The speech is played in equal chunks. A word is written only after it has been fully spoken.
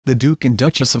The Duke and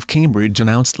Duchess of Cambridge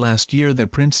announced last year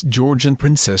that Prince George and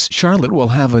Princess Charlotte will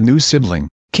have a new sibling.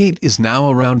 Kate is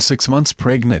now around 6 months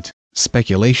pregnant.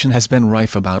 Speculation has been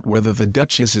rife about whether the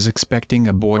Duchess is expecting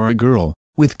a boy or a girl,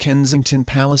 with Kensington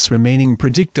Palace remaining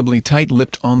predictably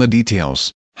tight-lipped on the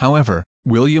details. However,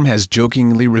 William has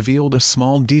jokingly revealed a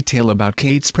small detail about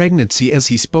Kate's pregnancy as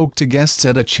he spoke to guests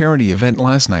at a charity event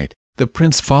last night. The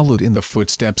prince followed in the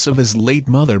footsteps of his late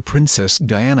mother Princess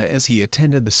Diana as he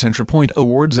attended the Centrepoint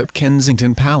Awards at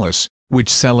Kensington Palace, which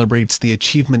celebrates the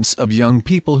achievements of young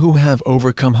people who have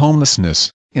overcome homelessness.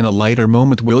 In a lighter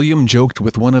moment, William joked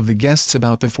with one of the guests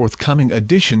about the forthcoming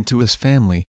addition to his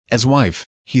family. As wife,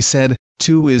 he said,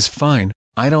 "2 is fine,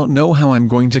 I don't know how I'm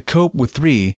going to cope with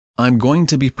 3, I'm going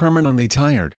to be permanently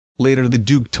tired." Later the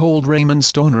Duke told Raymond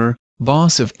Stoner,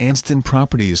 boss of Anston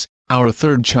Properties, "Our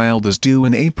 3rd child is due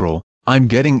in April, I'm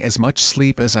getting as much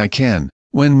sleep as I can."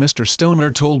 When Mr.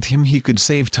 Stoner told him he could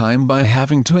save time by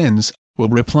having twins, Will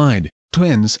replied,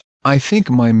 "Twins, I think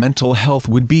my mental health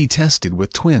would be tested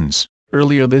with twins."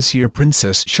 Earlier this year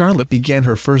Princess Charlotte began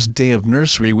her first day of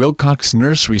nursery Wilcox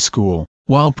Nursery School,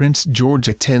 while Prince George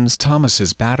attends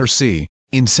Thomas's Battersea,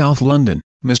 in South London.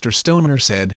 Mr. Stoner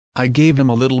said, "I gave him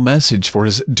a little message for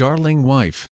his darling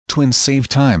wife. Twins save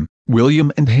time."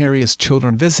 William and Harry's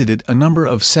children visited a number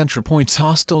of Centrepoint's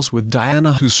hostels with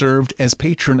Diana, who served as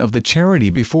patron of the charity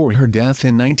before her death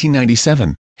in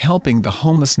 1997. Helping the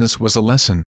homelessness was a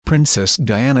lesson Princess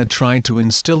Diana tried to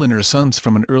instill in her sons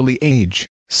from an early age.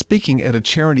 Speaking at a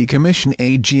Charity Commission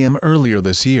AGM earlier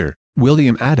this year,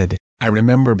 William added, "I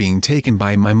remember being taken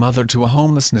by my mother to a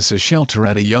homelessness shelter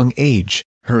at a young age,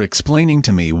 her explaining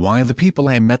to me why the people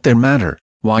I met there matter,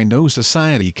 why no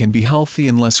society can be healthy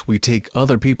unless we take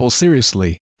other people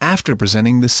seriously." After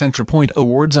presenting the Centrepoint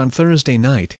Awards on Thursday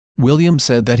night, William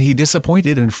said that he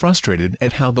disappointed and frustrated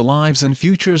at how the lives and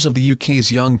futures of the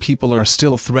UK's young people are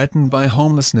still threatened by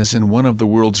homelessness in one of the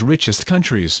world's richest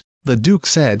countries. The Duke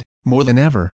said, "More than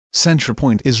ever,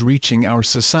 Centrepoint is reaching our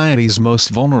society's most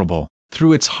vulnerable,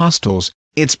 through its hostels,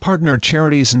 its partner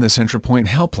charities and the Centrepoint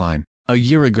helpline. A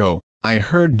year ago, I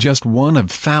heard just one of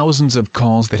thousands of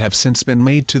calls that have since been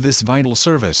made to this vital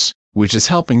service, which is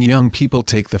helping young people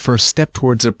take the first step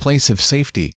towards a place of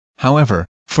safety. However,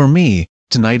 for me,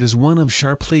 tonight is one of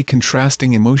sharply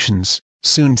contrasting emotions.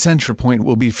 Soon Centrepoint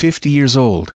will be 50 years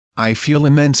old. I feel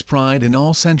immense pride in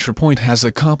all Centrepoint has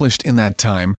accomplished in that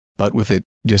time, but with it,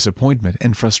 disappointment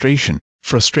and frustration.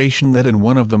 Frustration that in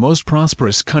one of the most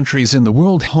prosperous countries in the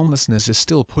world homelessness is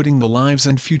still putting the lives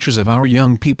and futures of our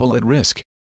young people at risk."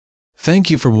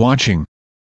 Thank you for watching.